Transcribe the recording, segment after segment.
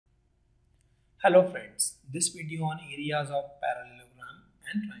Hello friends, this video on areas of parallelogram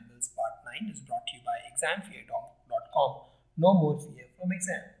and triangles part 9 is brought to you by examfear.com. No more fear from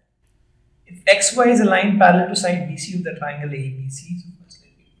exam. If xy is a line parallel to side BC of the triangle ABC, so first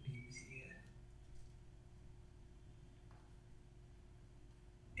let me put ABC here.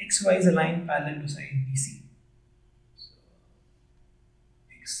 xy is a line parallel to side BC. So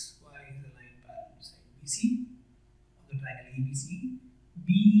xy is a line parallel to side BC of the triangle ABC.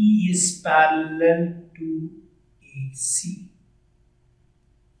 B is parallel to AC.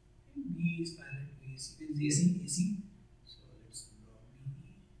 B is parallel to AC. This is AC, AC. So let's draw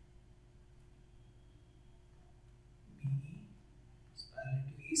BE. BE is parallel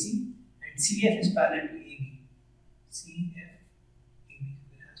to AC, and CF is parallel to AB. CF, AB.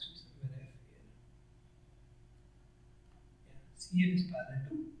 There has to be somewhere F here. Yeah, CF is parallel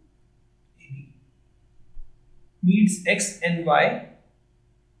to AB. Meets X and Y.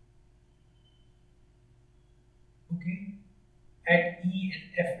 At E and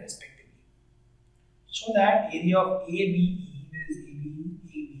F respectively. So that area of ABE, where is AB,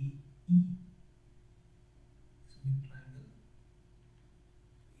 ABE, so the triangle,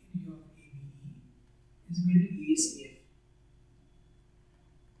 area of ABE is equal to ACF.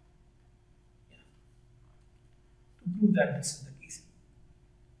 Yeah. To prove that this is the case.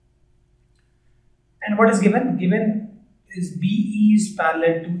 And what is given? Given is BE is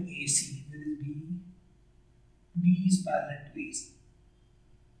parallel to AC. B is parallel to AC.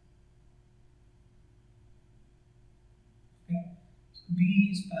 Okay. So B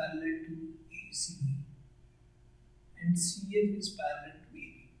is parallel to AC and CF is parallel to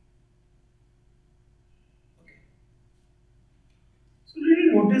AB. Okay. So did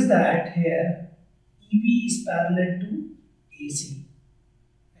you notice that here EB is parallel to AC,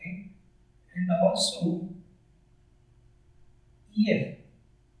 right? And also EF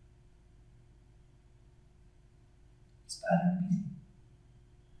parallel to BC.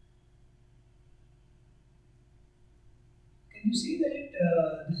 Can you see that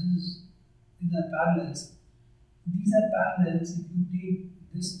these are parallels? These are parallels. If you take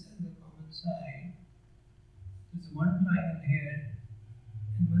this as the common side, there's one triangle here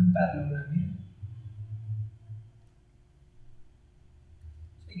and one parallelogram here.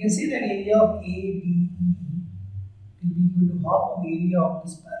 So you can see that area of ABE will be equal to half of area of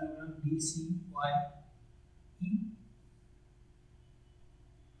this parallelogram BCYE.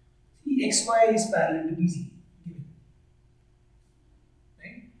 XY is parallel to BC, given,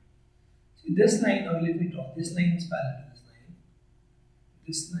 right? So this line, or let me draw, this line is parallel to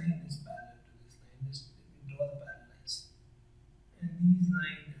this line is parallel to this line, just let me draw the parallel lines, and these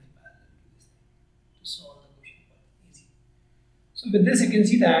line is parallel to this line, to solve the question for easy. So with this you can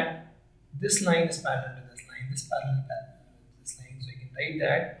see that this line is parallel to this line, this parallel to this line, so you can write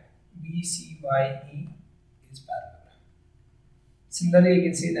that BCYE is parallelogram. Similarly you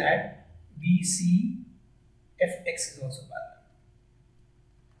can say that BCFX is also parallel.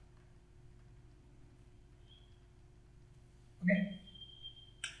 Okay.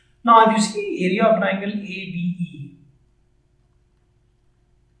 Now, if you see area of triangle ABE,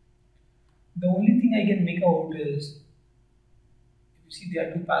 the only thing I can make out is, if you see there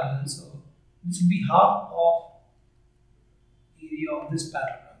are two parallels, so this will be half of area of this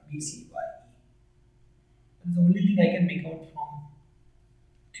parallelogram BCYE. That is the only thing I can make out from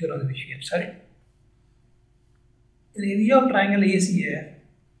theorem which we have studied. In area of triangle ACF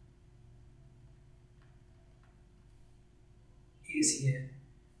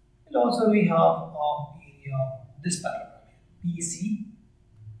will also be half of area of this parallelogram BCFX.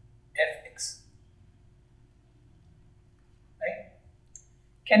 Right?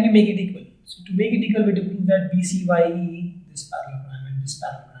 Can we make it equal? So to make it equal, we have to prove that BCYE, this parallelogram, and this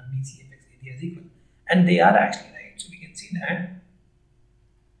parallelogram BCFX area is equal, and they are actually right. So we can see that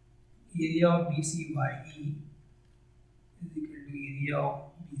area of BCYE is equal to area of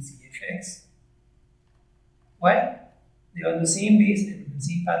BCFX. Why? They are on the same base and the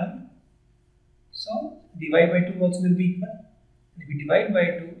same parallel. So divide by 2 also will be equal. And if you divide by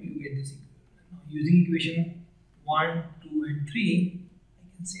 2, you get this equal. Now using equation 1, 2 and 3,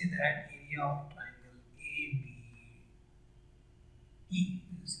 I can say that area of triangle ABE is E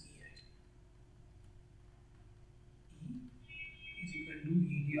is equal to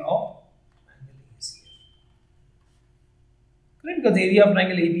area of correct, because the area of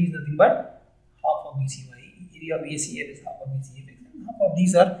triangle AB is nothing but half of BCYE, area of ACF is half of BCFX, and half of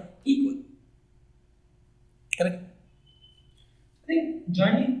these are equal. Correct? I think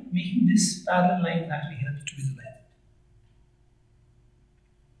joining, making this parallel line actually helps to visualize it.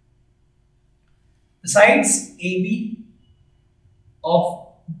 The sides AB of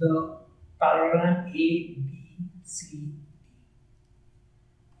the parallelogram ABC.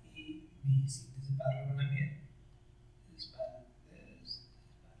 ABC. This is a parallelogram here. This parallel. This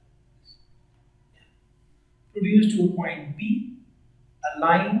parallel. This. Yeah. Produce to a point B, a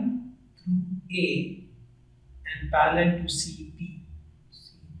line through A and parallel to CP.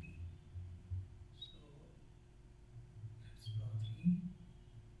 CP. So let's draw 3.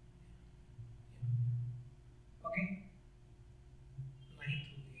 Okay. Line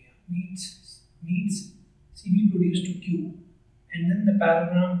through A meets CB produced to Q, and then the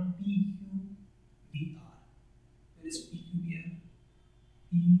parallelogram PQBR. Where is PQBR?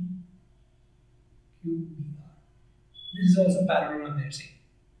 PQBR. This is also parallelogram they're saying.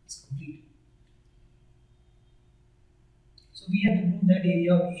 It's complete. So we have to prove that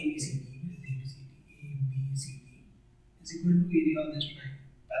area of ABCD is equal to area of this triangle,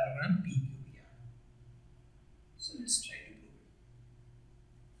 parallelogram PQBR. So let's try to prove it.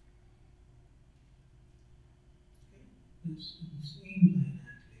 Okay. This is the same line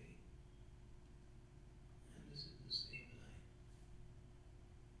actually, and this is the same line.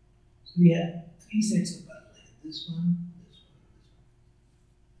 So we have 3 sets of parallel lines. This one, this one, this one.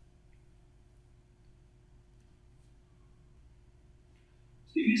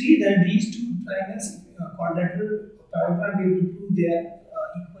 So you see that these two triangles, quadrilateral parallelogram, we have to prove they are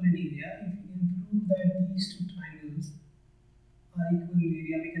equal in area. If we can prove that these two triangles are equal in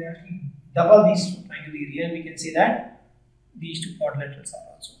area, we can actually double these two triangle area, and we can say that these two quadrilaterals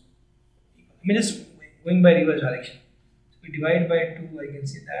are also equal. I mean, just going by reverse direction. So we divide by 2, I can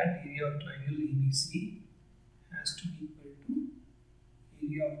say that area of triangle ABC has to be equal to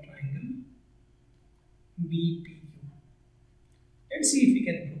area of triangle BPQ. Let's see if we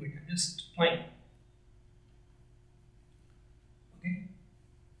can prove it. I'm just trying. Okay.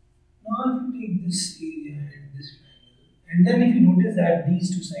 Now if you take this area and this triangle, and then if you notice that these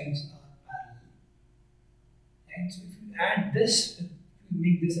two sides are parallel, right? So if you add this, if you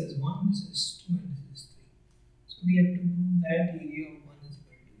make this as 1, this is 2, and this is 3. So we have to prove that area of 1 is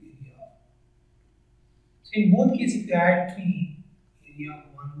equal to area of. So in both cases, if you add 3, area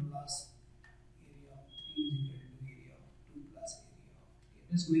of 1 plus area of 3 is equal to area of 2 plus area of 3.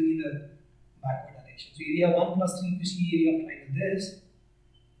 I'm just going in the backward direction. So area of 1 plus 3, if you see area of triangle this,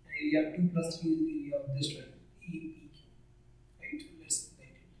 and area of 2 plus 3 is the area of this triangle, APQ. Right? So let's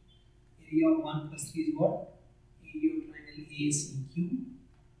write it. Area of 1 plus 3 is what? Area of triangle ACQ.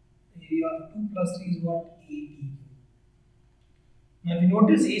 Area of 2 plus 3 is what? APQ. Now if you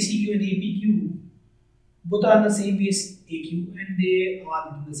notice ACQ and APQ, both are on the same base AQ, and they are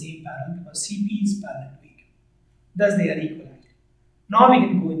in the same parallel because CP is parallel to AQ. Thus they are equivalent. Now we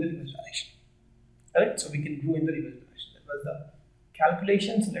can go in the reverse direction. Alright, so we can go in the reverse direction. That was the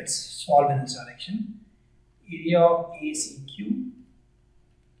calculation. So let's solve in this direction. Area of ACQ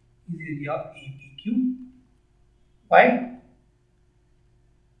is area of APQ. Why?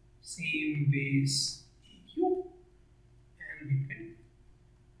 Same base AQ and between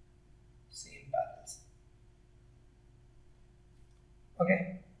same parallels.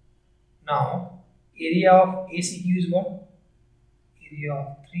 Okay. Now area of ACQ is what? Area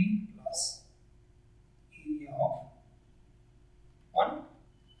of 3 plus area of 1,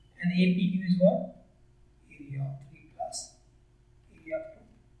 and APQ is what? Area of 3 plus area of 2.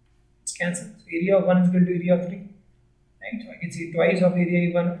 It's cancelled. So area of 1 is equal to area of 3. Right? So I can say twice of area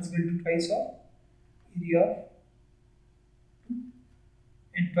of 1 is equal to twice of area of 2.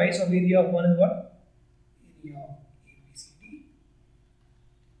 And twice of area of 1 is what? Area of ABCD.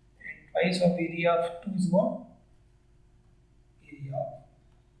 And twice of area of 2 is what? Area of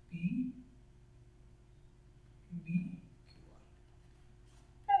P, B, Q,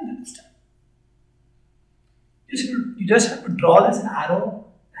 R. And then it's done. You just have to draw this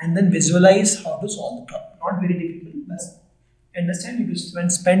arrow and then visualize how to solve the problem. Not very difficult, but understand, you have to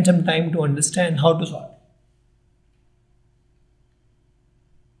spend some time to understand how to solve it.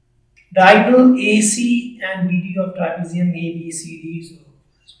 Diagonal AC and BD of trapezium ABCD. So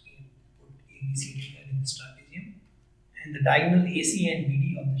first we put ABCD in this trapezium, and the diagonal AC and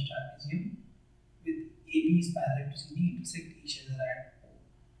BD of this trapezium with AB is parallel to CD intersect each other at O.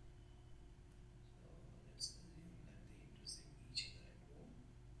 So let's assume that they intersect each other at O.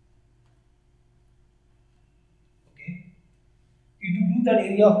 Okay. You to prove that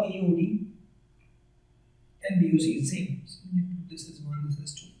area of AOD and BOC is same. So we put this as 1, this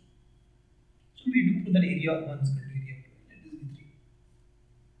is 2. So we do prove that area of 1 is equal to area of 2. Let this be 3.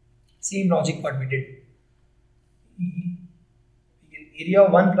 Same logic what we did. Area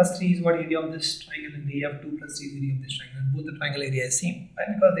of 1 plus 3 is what? Area of this triangle, and area of 2 plus 3 is area of this triangle. Both the triangle area is same. Why?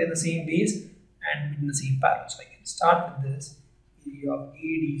 Because they are the same base and in the same parallel. So I can start with this. Area of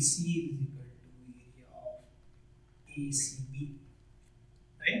ADC is equal ACB,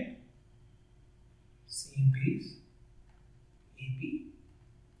 right? Same base, AB,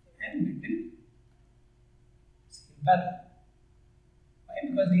 and between same parallel. Why?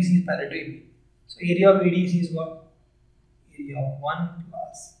 Because DC is parallel to AB. So area of ADC is what? Area of 1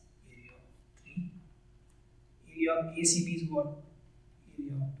 plus area of 3. Area of ACB is what?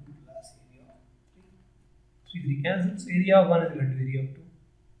 Area of 2 plus area of 3. 3 cancels. So area of 1 is equal to area of 2.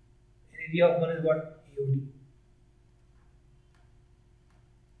 And area of 1 is what? AOD.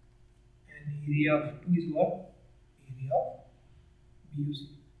 And area of 2 is what? Area of BUC.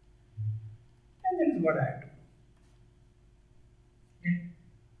 And that is what I have to do.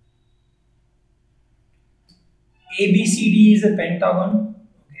 ABCD is a pentagon.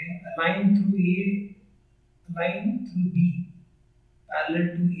 Okay, a line through B parallel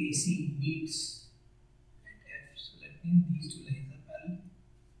to AC meets at F. So that means these two lines are parallel.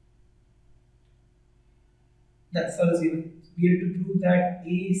 That's all is given. We have to prove that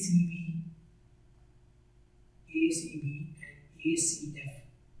ACB, and ACF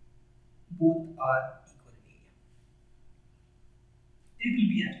both are equal in area. They will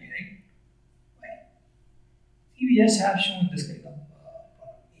be happy, right? We just have shown this kind of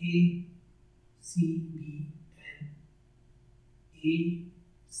A, C, B and A,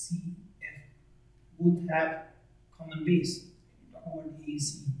 C, F both have common base. When we talk about A, C,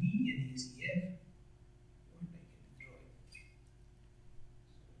 B and A, C, F, what I can draw it.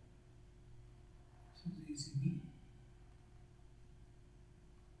 So this is A, C, B.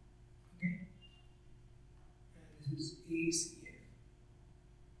 Okay. And this is A, C, F.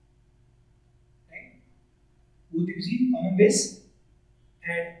 Both you see common base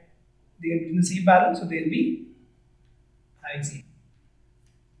and they are in the same parallel, so they will be having same.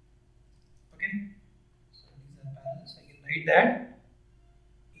 Okay, so these are parallel. So I can write that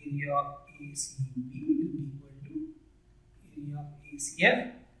area of ACB will be equal to area of ACF.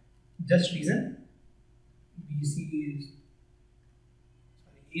 Just reason BC is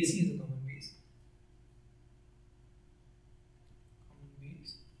AC is the common base.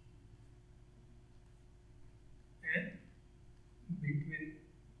 And between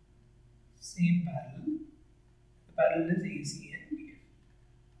same parallel, the parallel is AC and BF.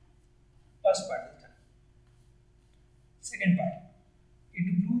 First part is done. Second part, you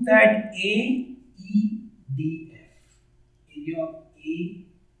have to prove that AEDF, area of AEDF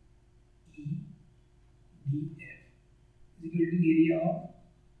is equal to area of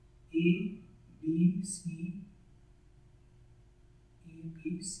ABCDE.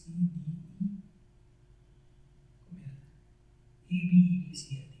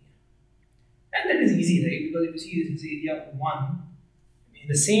 ABEDC, and that is easy, right? Because if you see this is area of 1, in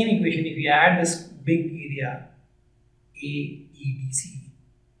the same equation, if you add this big area AEDC,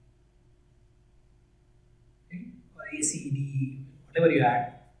 okay, or ACD, whatever you add,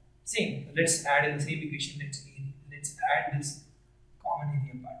 same. So let's add in the same equation. Let's add this common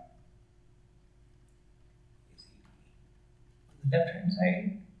area part. On the left hand side,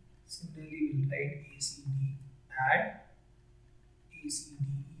 similarly we'll write ACD add ACDE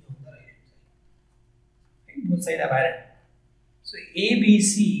on the right hand side. Right? Both sides have added. So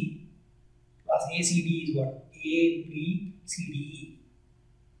ABC plus ACD is what? ABCDE.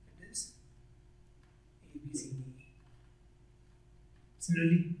 That is ABCDE.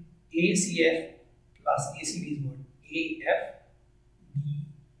 Similarly, ACF plus ACD is what? AFDE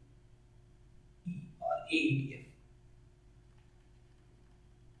or AEDF.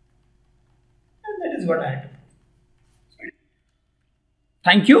 And that is what I had to prove.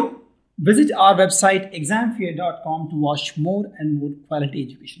 Thank you. Visit our website examfear.com to watch more and more quality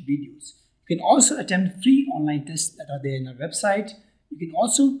education videos. You can also attempt free online tests that are there in our website. You can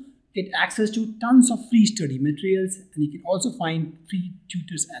also get access to tons of free study materials, and you can also find free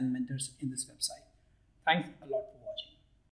tutors and mentors in this website. Thanks a lot.